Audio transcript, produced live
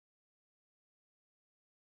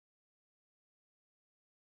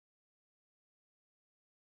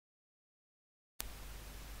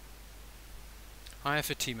Hi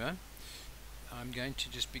Fatima, I'm going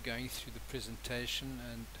to just be going through the presentation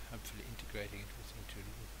and hopefully integrating it into a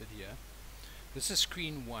little video. This is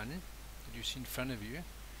screen 1 that you see in front of you,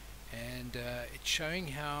 and it's showing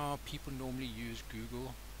how people normally use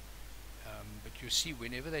Google, but you see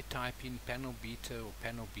whenever they type in Pannelbeater or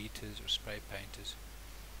Pannelbeaters or Spraypainters,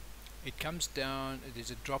 it comes down,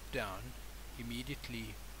 there's a drop down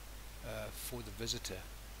immediately for the visitor.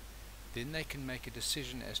 Then they can make a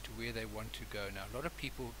decision as to where they want to go. Now a lot of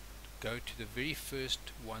people go to the very first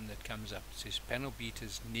one that comes up. It says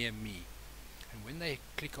Pannelbeaters near me, and when they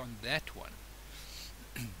click on that one,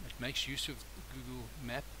 it makes use of Google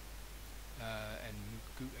Map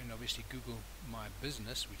and obviously Google My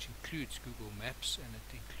Business, which includes Google Maps and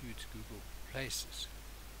it includes Google Places.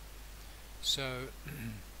 So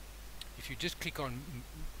if you just click on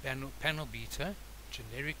Pannelbeater,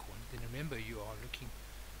 generic one, then remember you are looking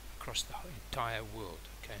across the entire world.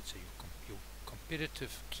 Okay, so your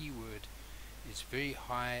competitive keyword is very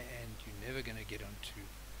high, and you're never going to get onto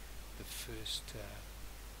the first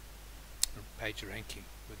page ranking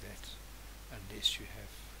with that unless you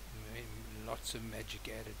have lots of magic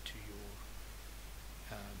added to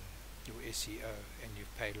your SEO, and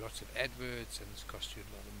you've paid lots of adverts and it's cost you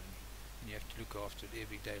a lot of money, and you have to look after it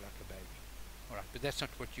every day like a baby. Alright, but that's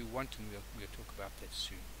not what you want, and we'll talk about that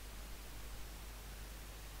soon.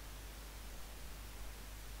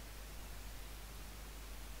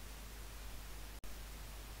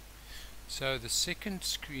 So the second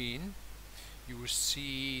screen, you will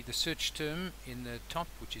see the search term in the top,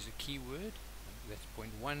 which is a keyword. That's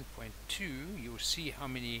point 1. Point 2, you will see how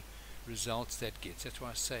many results that gets. That's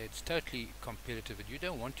why I say it's totally competitive, and you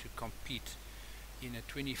don't want to compete in a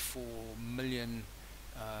 24 million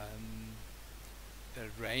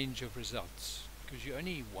range of results, because you're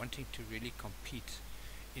only wanting to really compete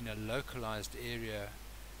in a localized area,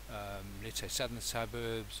 let's say southern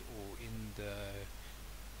suburbs or in the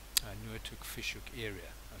Noordhoek Fishhoek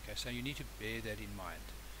area. Okay, so you need to bear that in mind.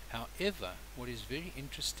 However, what is very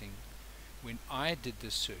interesting, when I did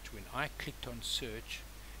this search, when I clicked on search,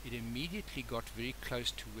 it immediately got very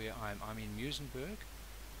close to where I'm in Muizenberg,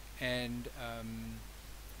 and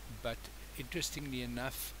but interestingly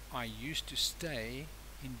enough, I used to stay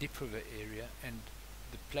in Dipriver area, and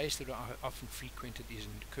the place that I often frequented is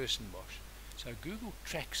in Kirstenbosch. So Google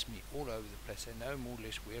tracks me all over the place. They know more or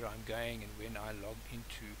less where I'm going and when I log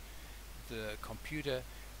into the computer,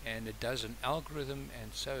 and it does an algorithm,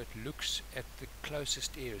 and so it looks at the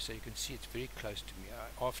closest area. So you can see it's very close to me.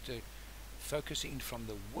 After focusing from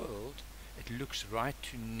the world, it looks right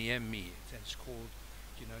to near me. It's called,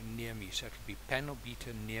 near me. So it will be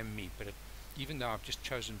Pannelbeater near me. But even though I've just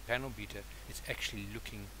chosen Pannelbeater, it's actually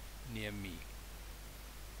looking near me.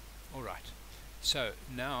 Alright, so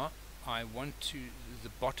now I want to, the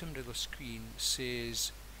bottom little screen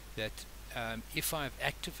says that if I've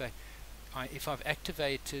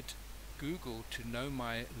activated Google to know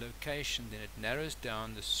my location, then it narrows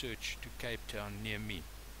down the search to Cape Town near me.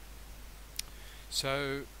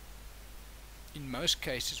 So in most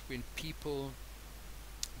cases, when people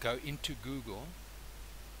go into Google,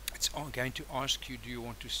 it's going to ask you, do you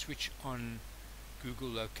want to switch on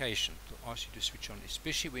Google location? It'll ask you to switch on,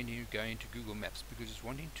 especially when you go into Google Maps, because it's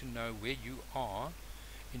wanting to know where you are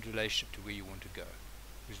in relation to where you want to go.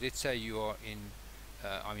 Because let's say you are in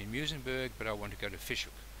I'm in Muizenberg, but I want to go to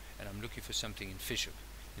Fishhoek, and I'm looking for something in Fishhoek.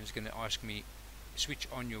 Then it's going to ask me, switch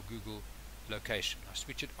on your Google location. I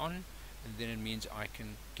switch it on, and then it means I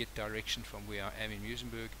can get direction from where I am in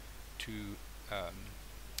Muizenberg to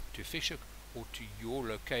Fishhoek, or to your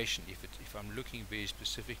location if I'm looking very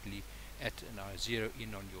specifically at, and I zero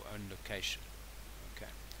in on your own location. Okay,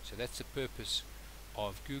 so that's the purpose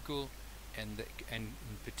of Google, and in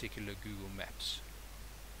particular Google Maps.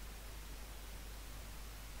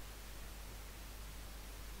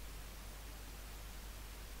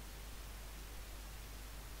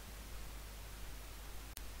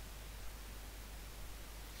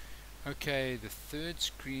 Okay, the third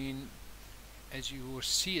screen, as you will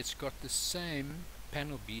see, it's got the same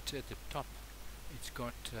Pannelbeater at the top. It's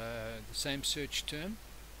got the same search term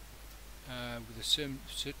with the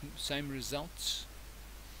same results.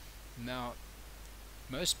 Now,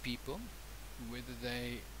 most people, whether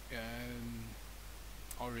they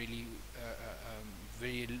are really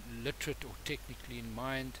very literate or technically in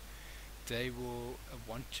mind, they will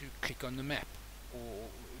want to click on the map, or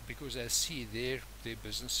because they see their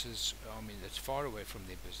businesses, that's far away from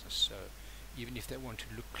their business. So even if they want to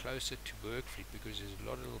look closer to Bergfried, because there's a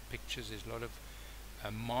lot of little pictures, there's a lot of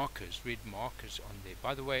markers, red markers on there.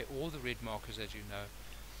 By the way, all the red markers, as you know,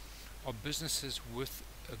 are businesses with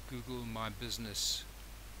a Google My Business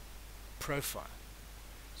profile.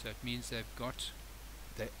 So it means they're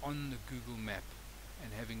on the Google map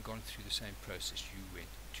and having gone through the same process you went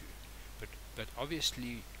to. But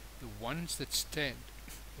obviously the ones that stand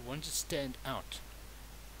out,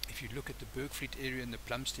 if you look at the Bergfried area and the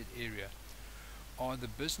Plumstead area, are the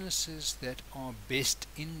businesses that are best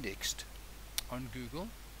indexed on Google.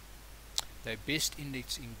 They're best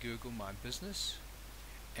indexed in Google My Business,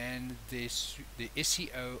 and the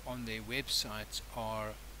SEO on their websites are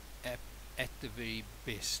at the very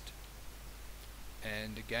best.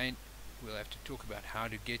 And again, we'll have to talk about how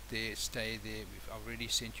to get there, stay there. We've already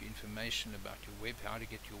sent you information about your how to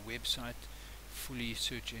get your website fully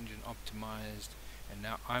search engine optimized, and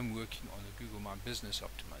now I'm working on the Google My Business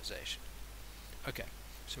optimization. Okay,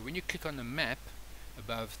 so when you click on the map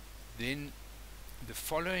above, then the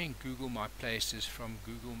following Google My Places from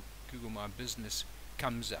Google My Business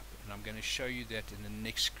comes up, and I'm going to show you that in the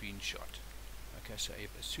next screenshot. Okay, so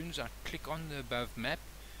as soon as I click on the above map,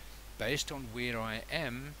 based on where I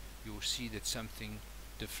am, you'll see that something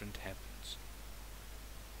different happens.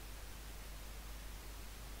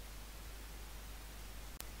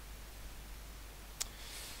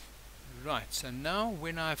 Right, so now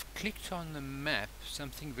when I've clicked on the map,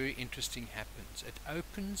 something very interesting happens. It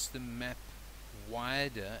opens the map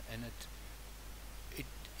wider, and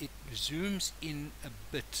it zooms in a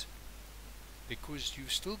bit, because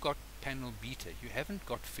you've still got Pannelbeater, you haven't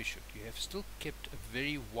got Fishhook, you have still kept a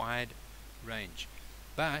very wide range.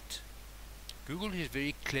 But Google is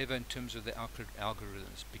very clever in terms of the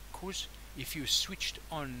algorithms, because if you switched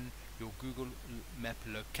on your Google map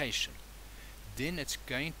location, then it's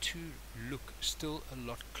going to look still a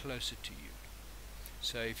lot closer to you.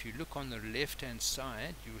 So if you look on the left hand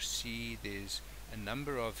side, you'll see there's a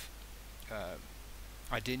number of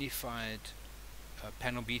identified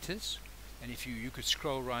Pannelbeaters, and if you could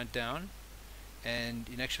scroll right down, and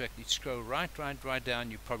in actual fact, you scroll right down,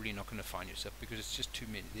 you're probably not going to find yourself, because it's just too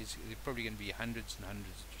many. There's probably going to be hundreds and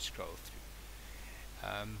hundreds that you scroll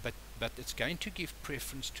through. But it's going to give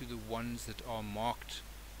preference to the ones that are marked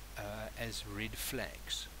as red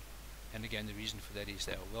flags. And again, the reason for that is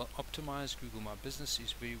they are well optimized. Google My Business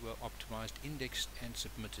is very well optimized, indexed, and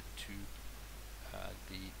submitted to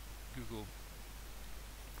the Google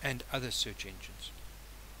and other search engines.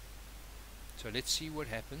 So let's see what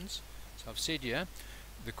happens. So I've said here,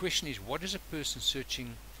 the question is, what does a person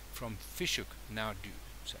searching from Fishhook now do?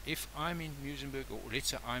 So if I'm in Muizenberg, or let's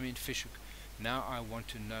say I'm in Fishhook, now I want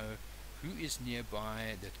to know who is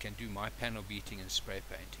nearby that can do my panel beating and spray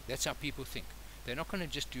painting. That's how people think. They're not going to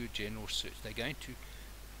just do a general search. They're going to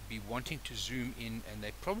be wanting to zoom in, and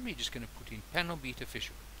they're probably just going to put in Pannelbeater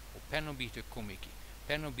Fishhook, or Pannelbeater Kommetjie,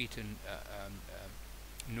 Pannelbeater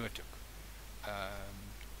Noordhoek.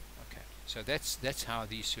 Okay, so that's how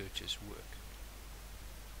these searches work.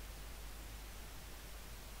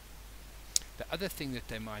 The other thing that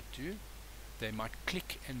they might do, they might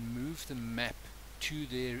click and move the map to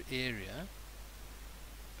their area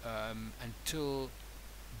until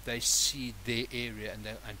they see their area, and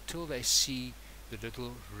until they see the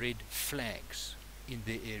little red flags in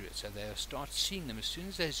their area. So they'll start seeing them. As soon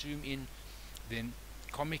as they zoom in, then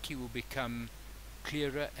Kommetjie will become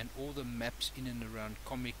clearer, and all the maps in and around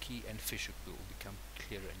Kommetjie and Fishhook will become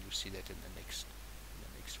clearer, and you'll see that in the next one.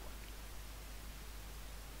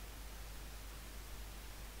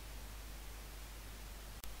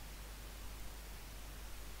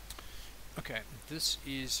 Okay, this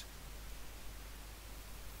is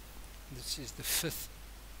the fifth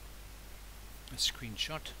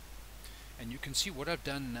screenshot, and you can see what I've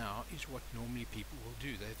done now is what normally people will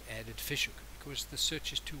do. They've added Fishhook because the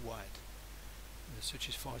search is too wide. The search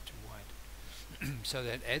is far too wide. So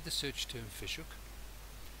they'd add the search term Fishhook,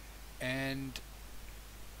 and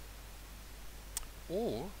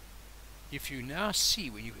or if you now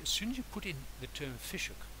see, as soon as you put in the term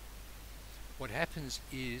Fishhook, what happens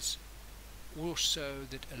is also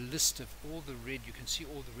that a list of all the red, you can see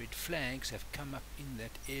all the red flags have come up in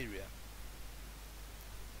that area.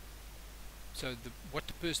 So what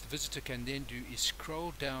the visitor can then do is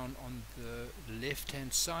scroll down on the left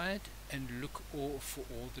hand side and look for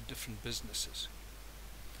all the different businesses.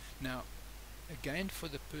 Now again, for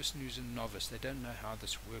the person who's a novice, they don't know how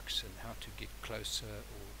this works and how to get closer,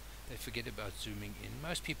 or they forget about zooming in.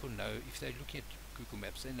 Most people know, if they're looking at Google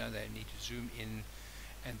Maps, they know they need to zoom in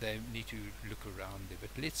and they need to look around there.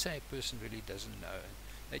 But let's say a person really doesn't know, and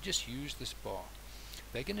they just use this bar.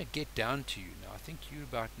 They're going to get down to you. Now I think you're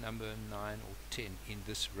about number 9 or 10 in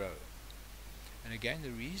this row. And again,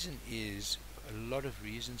 the reason is a lot of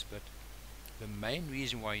reasons, but the main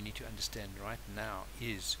reason why you need to understand right now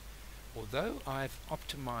is, although I've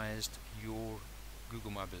optimized your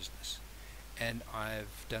Google My Business and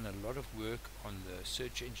I've done a lot of work on the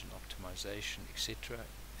search engine optimization, etc.,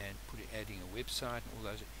 and adding a website and all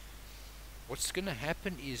those. What's going to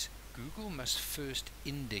happen is Google must first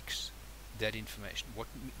index that information.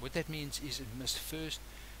 What that means is it must first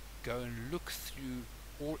go and look through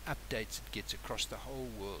all updates it gets across the whole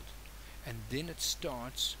world, and then it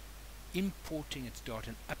starts importing its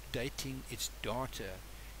data and updating its data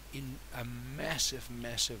in a massive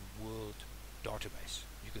world database.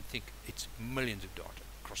 You can think it's millions of data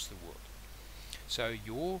across the world. So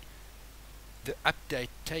the update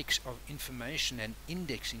takes of information and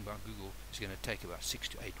indexing by Google is going to take about 6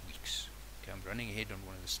 to 8 weeks. Okay, I'm running ahead on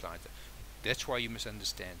one of the slides. That's why you must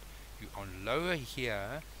understand you are lower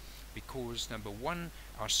here because number one,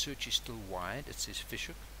 our search is still wide. It says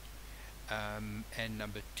Fishhook. And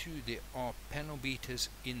number two, there are Pannelbeaters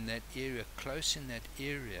in that area, close in that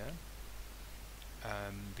area,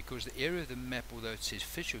 because the area of the map, although it says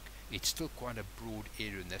Fishhook, it's still quite a broad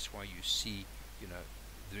area, and that's why you see, you know,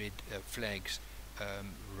 the red flags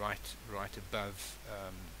right above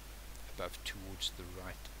towards the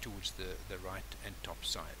right, towards the right and top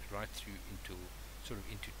side, right through into sort of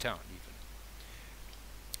into town even.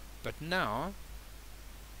 But now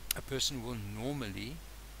a person will normally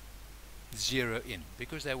zero in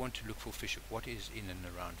because they want to look for Fishhook. What is in and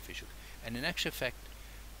around Fishhook? And in actual fact,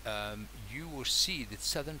 you will see that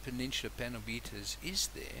Southern Peninsula Pannelbeaters is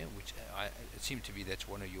there, which it seems to be that's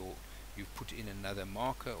one of your, you've put in another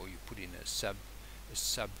marker, or you put in a sub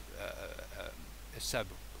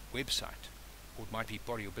website, or it might be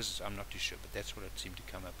part of your business. I'm not too sure, but that's what it seemed to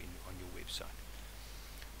come up on your website.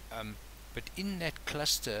 But in that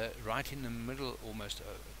cluster, right in the middle, almost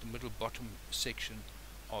the middle bottom section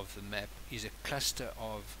of the map, is a cluster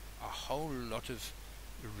of a whole lot of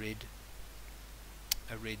red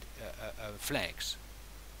flags,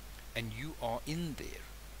 and you are in there.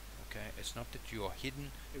 Okay, it's not that you are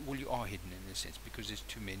hidden. Well, you are hidden in a sense because there's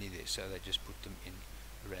too many there, so they just put them in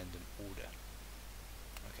random order.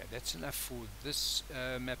 Okay, that's enough for this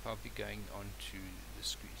map. I'll be going on to the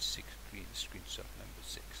screenshot number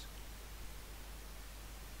 6.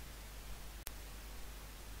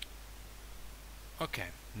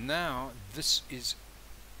 Okay, now this is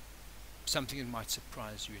something that might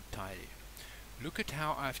surprise you entirely. Look at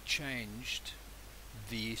how I've changed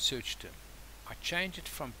the search term. I changed it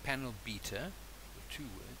from Pannelbeater with 2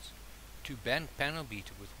 words to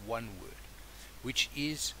Pannelbeater with 1 word, which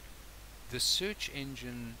is the search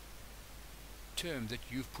engine term that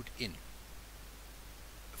you've put in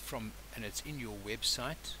and it's in your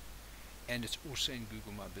website, and it's also in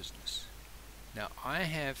Google My Business. Now I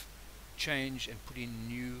have changed and put in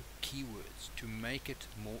new keywords to make it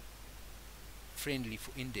more friendly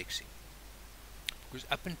for indexing, because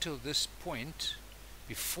up until this point,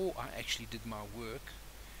 before I actually did my work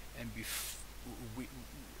and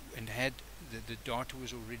had the data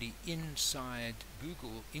was already inside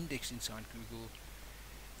Google, indexed inside Google,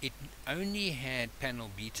 it only had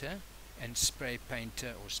Pannelbeater and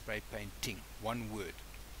Spraypainter or Spraypainting, 1 word.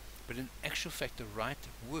 But in actual fact, the right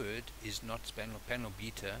word is not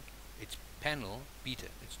Pannelbeater, it's Pannelbeater.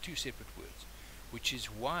 It's 2 separate words, which is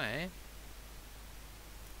why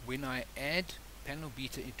when I add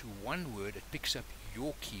Pannelbeater into 1 word, it picks up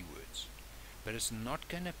your keywords, but it's not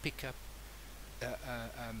going to pick up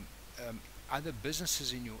other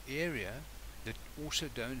businesses in your area that also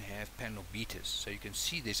don't have Pannelbeaters. So you can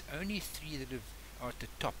see there's only 3 that are at the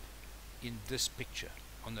top in this picture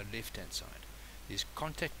on the left hand side. There's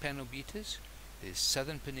Contact Pannelbeaters, there's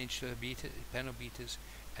Southern Peninsula Pannelbeaters,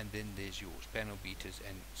 and then there's yours, Pannelbeaters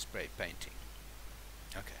and Spraypainting.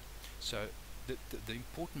 Okay, so the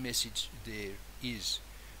important message there is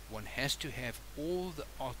one has to have all the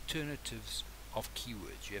alternatives of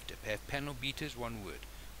keywords. You have to have Pannelbeaters, 1 word,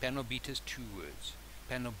 Pannelbeaters, 2 words,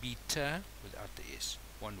 Pannelbeater without the S,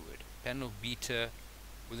 1 word, Pannelbeater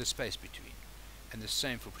with a space between, and the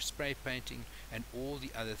same for spray painting and all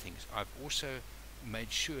the other things. I've also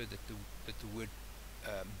made sure that the word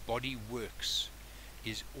Bodyworks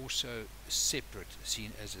is also separate,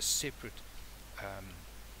 seen as a separate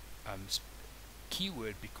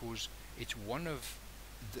keyword, because it's one of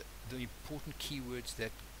the important keywords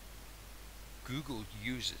that Google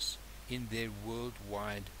uses in their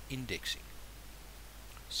worldwide indexing.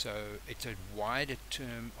 So it's a wider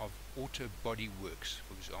term of Autobody works,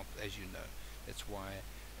 for example, as you know. That's why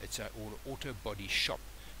it's an Autobody shop.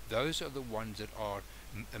 Those are the ones that are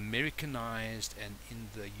Americanized and in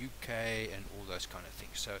the UK and all those kind of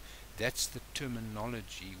things. So that's the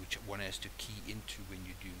terminology which one has to key into when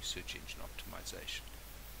you're doing search engine optimization.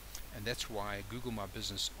 And that's why Google My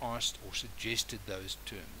Business asked or suggested those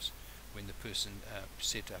terms when the person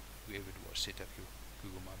set up whoever it was set up your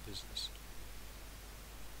Google My Business.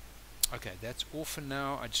 Okay, that's all for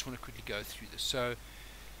now. I just want to quickly go through this. So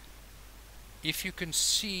if you can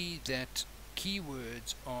see that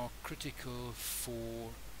keywords are critical for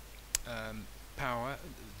power,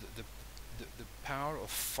 the power of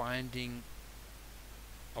finding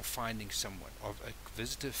someone, of a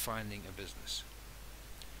visitor finding a business.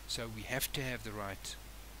 So we have to have the right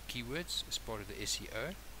keywords as part of the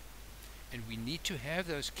SEO, and we need to have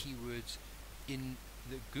those keywords in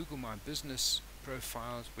the Google My Business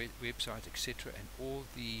profiles, website, etc., and all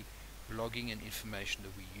the blogging and information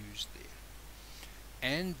that we use there.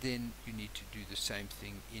 And then you need to do the same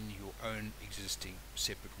thing in your own existing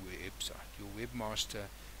separate website. Your webmaster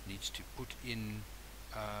needs to put in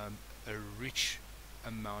a rich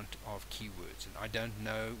amount of keywords, and I don't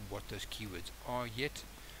know what those keywords are yet.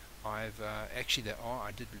 I've actually there are.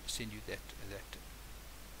 I did send you that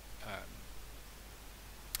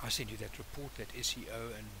I sent you that report, that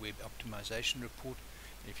SEO and web optimization report.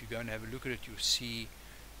 And if you go and have a look at it, you'll see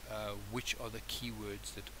which are the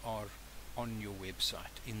keywords that are on your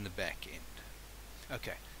website in the back end.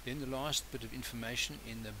 Okay, then the last bit of information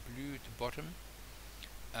in the blue at the bottom.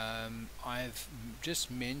 I've just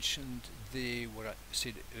mentioned there what I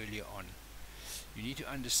said earlier on. You need to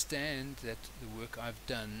understand that the work I've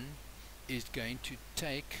done is going to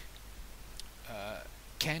take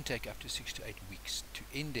can take up to 6 to 8 weeks to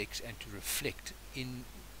index and to reflect in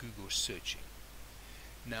Google searching.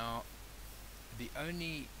 Now the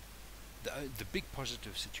big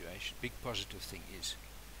positive thing is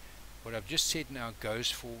what I've just said now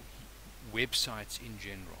goes for websites in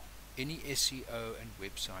general, any SEO and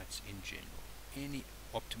websites in general, any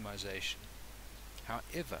optimization.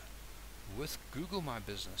 However, with Google My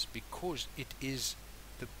Business, because it is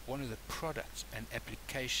one of the products and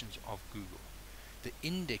applications of Google, the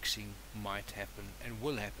indexing might happen and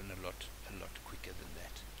will happen a lot quicker than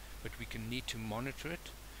that. But we need to monitor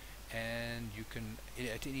it, and you can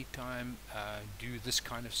at any time do this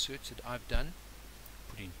kind of search that I've done.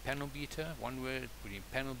 Put in Pannelbeater, one word, put in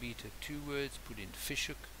Pannelbeater, 2 words, put in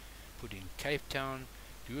Fishhook, put in Cape Town,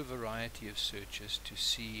 do a variety of searches to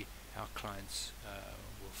see how clients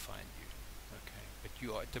will find you. Okay, but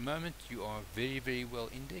you are, at the moment, you are very, very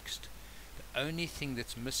well indexed. The only thing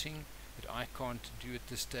that's missing that I can't do at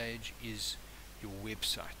this stage is your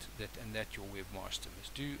website, that your webmaster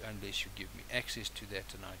must do, unless you give me access to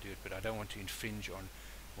that and I do it. But I don't want to infringe on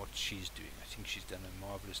what she's doing. I think she's done a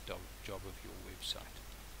marvelous job of your website.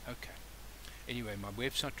 Okay, anyway, my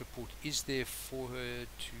website report is there for her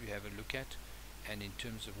to have a look at, and in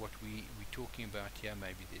terms of what we're talking about here,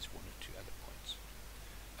 maybe there's 1 or 2 other points.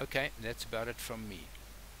 Okay, that's about it from me.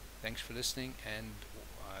 Thanks for listening, and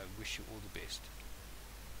I wish you all the best.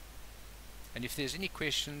 And if there's any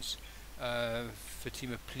questions,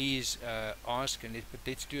 Fatima, please ask, but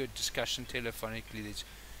let's do a discussion telephonically.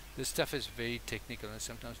 This stuff is very technical and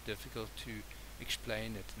sometimes difficult to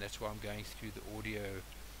explain it, and that's why I'm going through the audio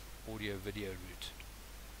video route.